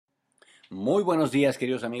Muy buenos días,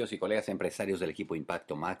 queridos amigos y colegas empresarios del equipo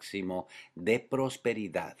Impacto Máximo de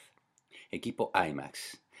Prosperidad. Equipo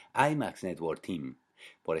IMAX, IMAX Network Team.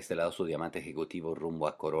 Por este lado, su diamante ejecutivo rumbo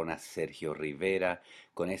a Corona, Sergio Rivera,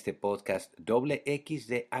 con este podcast doble X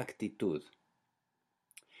de actitud.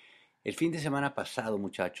 El fin de semana pasado,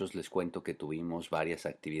 muchachos, les cuento que tuvimos varias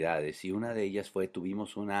actividades y una de ellas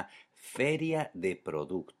tuvimos una feria de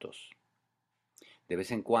productos. De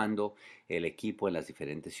vez en cuando, el equipo en las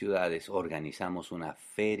diferentes ciudades organizamos una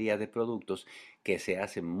feria de productos que se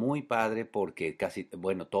hace muy padre porque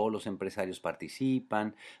todos los empresarios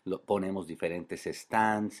participan, ponemos diferentes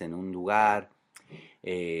stands en un lugar,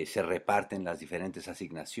 se reparten las diferentes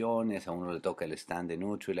asignaciones, a uno le toca el stand de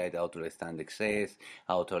Nutrilite, a otro el stand de Excess,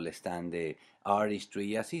 a otro el stand de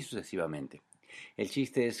Artistry y así sucesivamente. El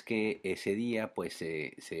chiste es que ese día pues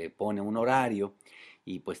se pone un horario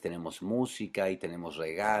y pues tenemos música y tenemos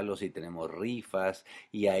regalos y tenemos rifas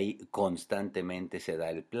y ahí constantemente se da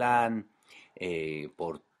el plan eh,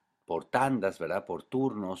 por, por tandas, ¿verdad? Por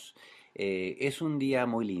turnos. Es un día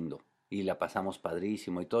muy lindo y la pasamos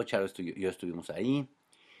padrísimo y todo. Charo y yo estuvimos ahí,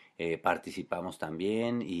 participamos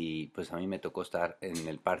también y pues a mí me tocó estar en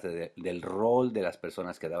el parte del rol de las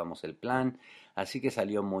personas que dábamos el plan, así que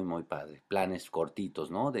salió muy muy padre. Planes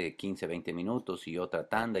cortitos, ¿no? De 15, 20 minutos y otra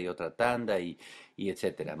tanda y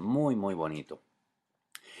etcétera. Muy muy bonito.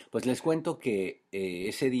 Pues les cuento que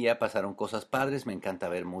ese día pasaron cosas padres, me encanta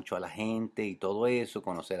ver mucho a la gente y todo eso,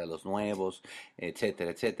 conocer a los nuevos,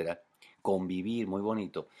 etcétera, etcétera, convivir, muy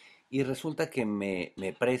bonito. Y resulta que me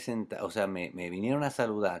vinieron a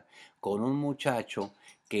saludar con un muchacho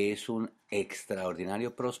que es un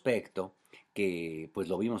extraordinario prospecto, que pues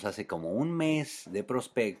lo vimos hace como un mes de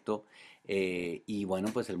prospecto, y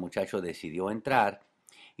bueno, pues el muchacho decidió entrar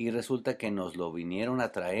y resulta que nos lo vinieron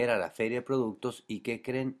a traer a la feria de productos y ¿qué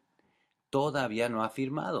creen? Todavía no ha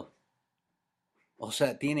firmado. O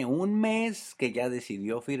sea, tiene un mes que ya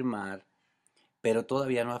decidió firmar, pero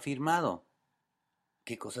todavía no ha firmado.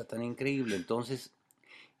 Qué cosa tan increíble. Entonces,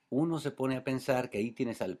 uno se pone a pensar que ahí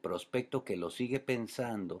tienes al prospecto que lo sigue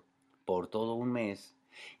pensando por todo un mes.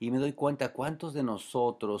 Y me doy cuenta cuántos de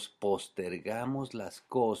nosotros postergamos las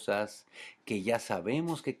cosas que ya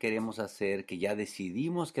sabemos que queremos hacer, que ya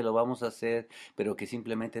decidimos que lo vamos a hacer, pero que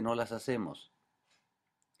simplemente no las hacemos.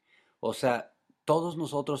 O sea, todos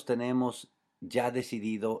nosotros tenemos ya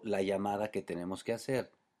decidido la llamada que tenemos que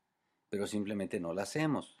hacer, pero simplemente no la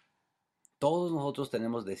hacemos. Todos nosotros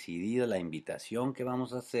tenemos decidido la invitación que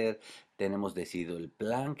vamos a hacer, tenemos decidido el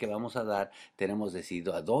plan que vamos a dar, tenemos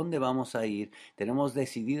decidido a dónde vamos a ir, tenemos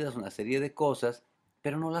decididas una serie de cosas,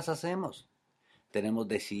 pero no las hacemos. Tenemos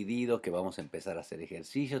decidido que vamos a empezar a hacer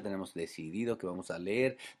ejercicio, tenemos decidido que vamos a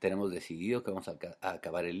leer, tenemos decidido que vamos a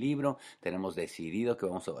acabar el libro, tenemos decidido que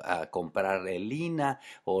vamos a comprar el INA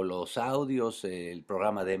o los audios, el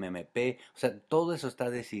programa de MMP. O sea, todo eso está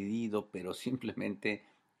decidido, pero simplemente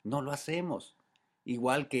no lo hacemos.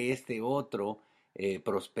 Igual que este otro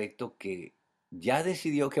prospecto que ya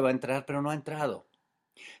decidió que va a entrar, pero no ha entrado.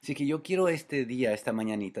 Así que yo quiero este día, esta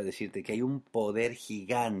mañanita, decirte que hay un poder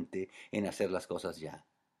gigante en hacer las cosas ya,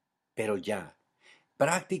 pero ya.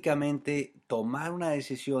 Prácticamente tomar una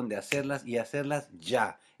decisión de hacerlas y hacerlas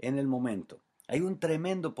ya, en el momento. Hay un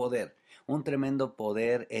tremendo poder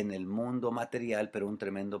en el mundo material, pero un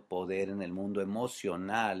tremendo poder en el mundo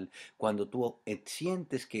emocional, cuando tú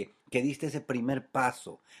sientes que diste ese primer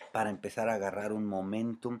paso para empezar a agarrar un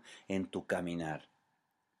momentum en tu caminar.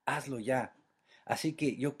 Hazlo ya. Así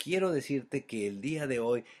que yo quiero decirte que el día de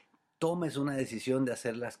hoy tomes una decisión de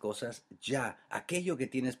hacer las cosas ya, aquello que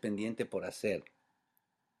tienes pendiente por hacer.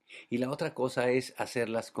 Y la otra cosa es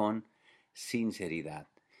hacerlas con sinceridad.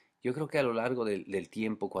 Yo creo que a lo largo del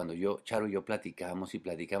tiempo, cuando Charo y yo platicamos y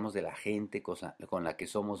platicamos de la gente con la que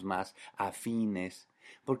somos más afines,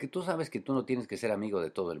 porque tú sabes que tú no tienes que ser amigo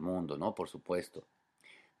de todo el mundo, ¿no? Por supuesto,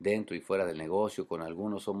 dentro y fuera del negocio, con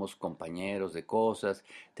algunos somos compañeros de cosas,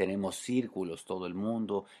 tenemos círculos todo el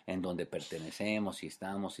mundo en donde pertenecemos y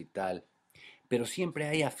estamos y tal, pero siempre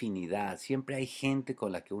hay afinidad, siempre hay gente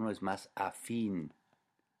con la que uno es más afín.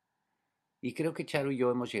 Y creo que Charo y yo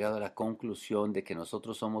hemos llegado a la conclusión de que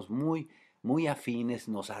nosotros somos muy, muy afines,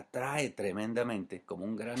 nos atrae tremendamente como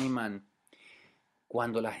un gran imán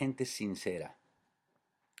cuando la gente es sincera.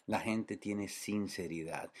 La gente tiene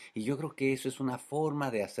sinceridad. Y yo creo que eso es una forma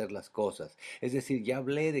de hacer las cosas. Es decir, ya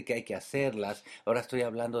hablé de que hay que hacerlas, ahora estoy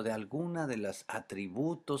hablando de alguna de los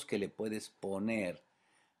atributos que le puedes poner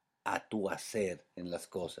a tu hacer en las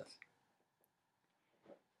cosas.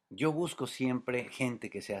 Yo busco siempre gente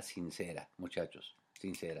que sea sincera, muchachos,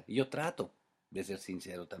 sincera. Y yo trato de ser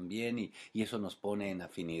sincero también y eso nos pone en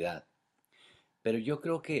afinidad. Pero yo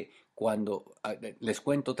creo que cuando, les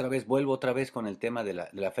cuento otra vez, vuelvo otra vez con el tema de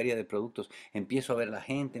la feria de productos, empiezo a ver la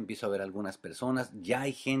gente, empiezo a ver algunas personas, ya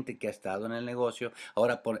hay gente que ha estado en el negocio,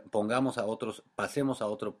 ahora pongamos a otros, pasemos a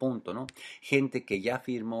otro punto, ¿no? Gente que ya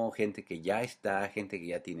firmó, gente que ya está, gente que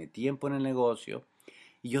ya tiene tiempo en el negocio,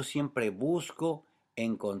 y yo siempre busco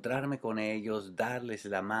encontrarme con ellos, darles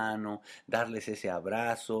la mano, darles ese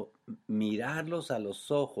abrazo, mirarlos a los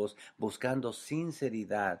ojos, buscando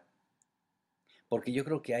sinceridad, porque yo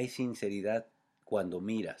creo que hay sinceridad cuando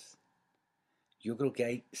miras. Yo creo que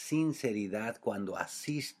hay sinceridad cuando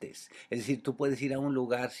asistes. Es decir, tú puedes ir a un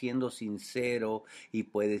lugar siendo sincero y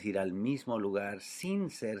puedes ir al mismo lugar sin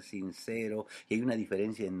ser sincero y hay una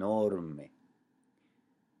diferencia enorme.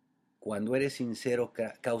 Cuando eres sincero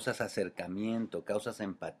causas acercamiento, causas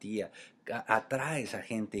empatía, atraes a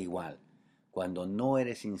gente igual. Cuando no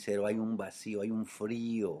eres sincero hay un vacío, hay un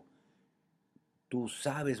frío. Tú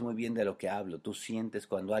sabes muy bien de lo que hablo, tú sientes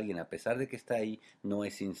cuando alguien, a pesar de que está ahí, no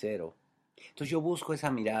es sincero. Entonces yo busco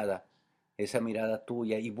esa mirada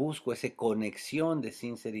tuya y busco esa conexión de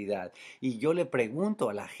sinceridad. Y yo le pregunto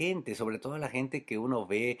a la gente, sobre todo a la gente que uno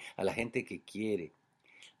ve, a la gente que quiere,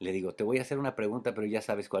 le digo, te voy a hacer una pregunta, pero ya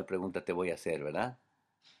sabes cuál pregunta te voy a hacer, ¿verdad?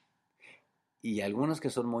 Y algunos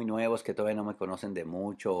que son muy nuevos, que todavía no me conocen de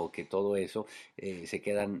mucho o que todo eso, se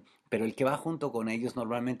quedan, pero el que va junto con ellos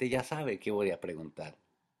normalmente ya sabe qué voy a preguntar.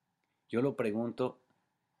 Yo lo pregunto,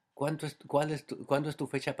 ¿cuándo es tu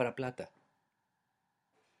fecha para plata?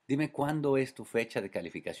 Dime cuándo es tu fecha de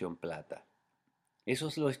calificación plata.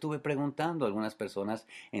 Eso se lo estuve preguntando a algunas personas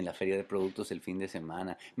en la feria de productos el fin de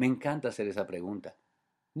semana. Me encanta hacer esa pregunta.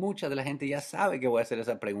 Mucha de la gente ya sabe que voy a hacer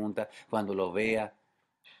esa pregunta cuando lo vea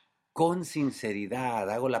con sinceridad.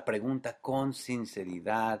 Hago la pregunta con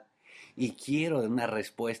sinceridad y quiero una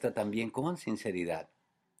respuesta también con sinceridad.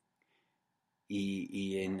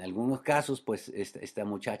 Y en algunos casos, pues esta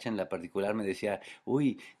muchacha en la particular me decía,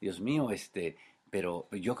 uy, Dios mío, pero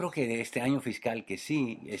yo creo que de este año fiscal que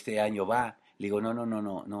sí, este año va. Le digo, no, no, no,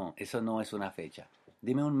 no, no, eso no es una fecha.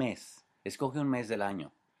 Dime un mes, escoge un mes del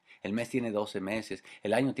año. El mes tiene 12 meses,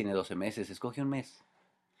 el año tiene 12 meses, escoge un mes.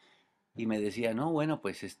 Y me decía, no, bueno,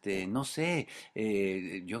 pues no sé,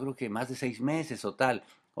 yo creo que más de 6 meses o tal.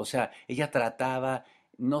 O sea, ella trataba,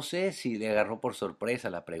 no sé si le agarró por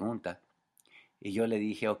sorpresa la pregunta, y yo le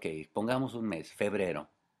dije, ok, pongamos un mes, febrero.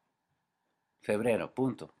 Febrero,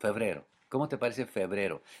 punto, febrero. ¿Cómo te parece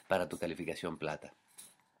febrero para tu calificación plata?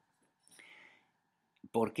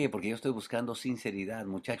 ¿Por qué? Porque yo estoy buscando sinceridad,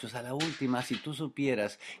 muchachos. A la última, si tú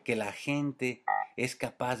supieras que la gente es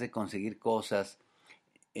capaz de conseguir cosas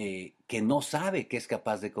que no sabe que es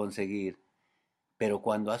capaz de conseguir, pero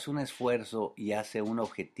cuando hace un esfuerzo y hace un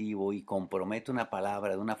objetivo y compromete una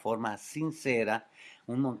palabra de una forma sincera,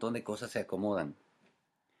 un montón de cosas se acomodan.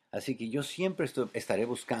 Así que yo siempre estaré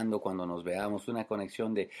buscando cuando nos veamos una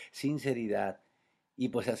conexión de sinceridad. Y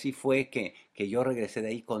pues así fue que yo regresé de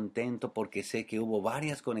ahí contento porque sé que hubo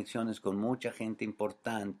varias conexiones con mucha gente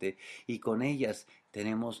importante y con ellas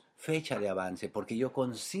tenemos fecha de avance, porque yo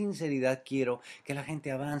con sinceridad quiero que la gente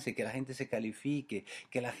avance, que la gente se califique,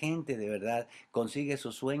 que la gente de verdad consiga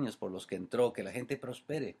esos sueños por los que entró, que la gente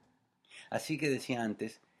prospere. Así que decía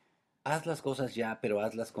antes, haz las cosas ya, pero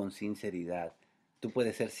hazlas con sinceridad. Tú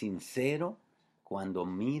puedes ser sincero cuando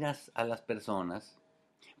miras a las personas,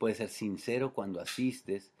 puedes ser sincero cuando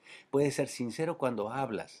asistes, puedes ser sincero cuando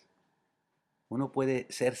hablas. Uno puede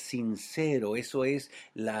ser sincero, eso es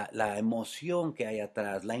la emoción que hay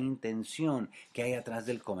atrás, la intención que hay atrás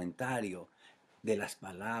del comentario, de las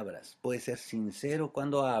palabras. Puedes ser sincero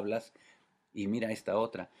cuando hablas y mira esta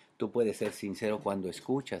otra, tú puedes ser sincero cuando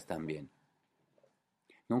escuchas también.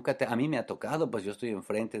 A mí me ha tocado, pues yo estoy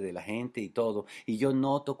enfrente de la gente y todo, y yo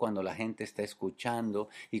noto cuando la gente está escuchando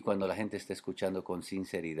y cuando la gente está escuchando con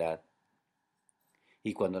sinceridad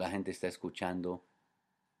y cuando la gente está escuchando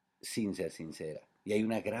sin ser sincera. Y hay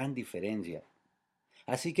una gran diferencia.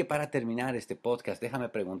 Así que para terminar este podcast, déjame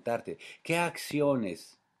preguntarte, ¿qué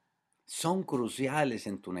acciones son cruciales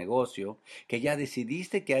en tu negocio que ya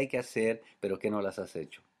decidiste que hay que hacer, pero que no las has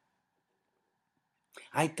hecho?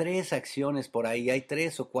 Hay tres acciones por ahí, hay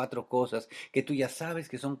tres o cuatro cosas que tú ya sabes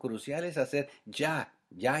que son cruciales hacer ya,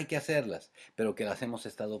 ya hay que hacerlas, pero que las hemos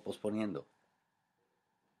estado posponiendo.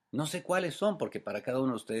 No sé cuáles son porque para cada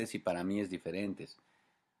uno de ustedes y para mí es diferentes.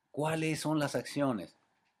 ¿Cuáles son las acciones?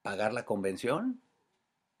 ¿Pagar la convención?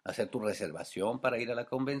 ¿Hacer tu reservación para ir a la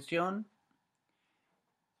convención?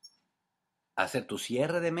 ¿Hacer tu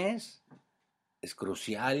cierre de mes? ¿Es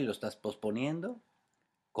crucial y lo estás posponiendo?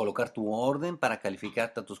 ¿Colocar tu orden para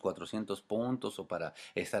calificarte a tus 400 puntos o para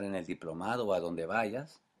estar en el diplomado o a donde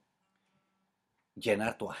vayas?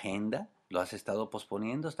 ¿Llenar tu agenda? Lo has estado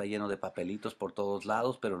posponiendo, está lleno de papelitos por todos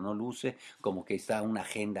lados, pero no luce como que está una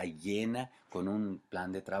agenda llena con un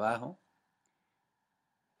plan de trabajo.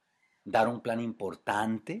 Dar un plan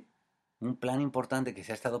importante que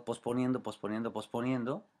se ha estado posponiendo, posponiendo,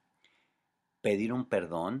 posponiendo. Pedir un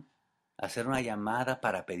perdón, hacer una llamada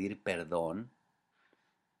para pedir perdón.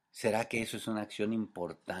 ¿Será que eso es una acción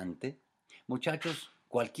importante? Muchachos,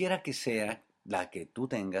 cualquiera que sea la que tú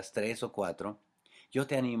tengas, tres o cuatro, yo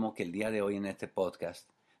te animo que el día de hoy en este podcast,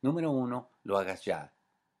 número uno, lo hagas ya.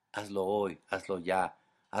 Hazlo hoy, hazlo ya,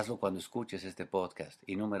 hazlo cuando escuches este podcast.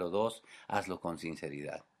 Y número dos, hazlo con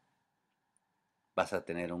sinceridad. Vas a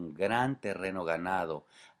tener un gran terreno ganado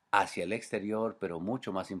hacia el exterior, pero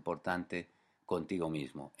mucho más importante, contigo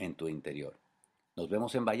mismo, en tu interior. Nos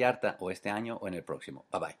vemos en Vallarta o este año o en el próximo.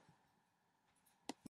 Bye bye.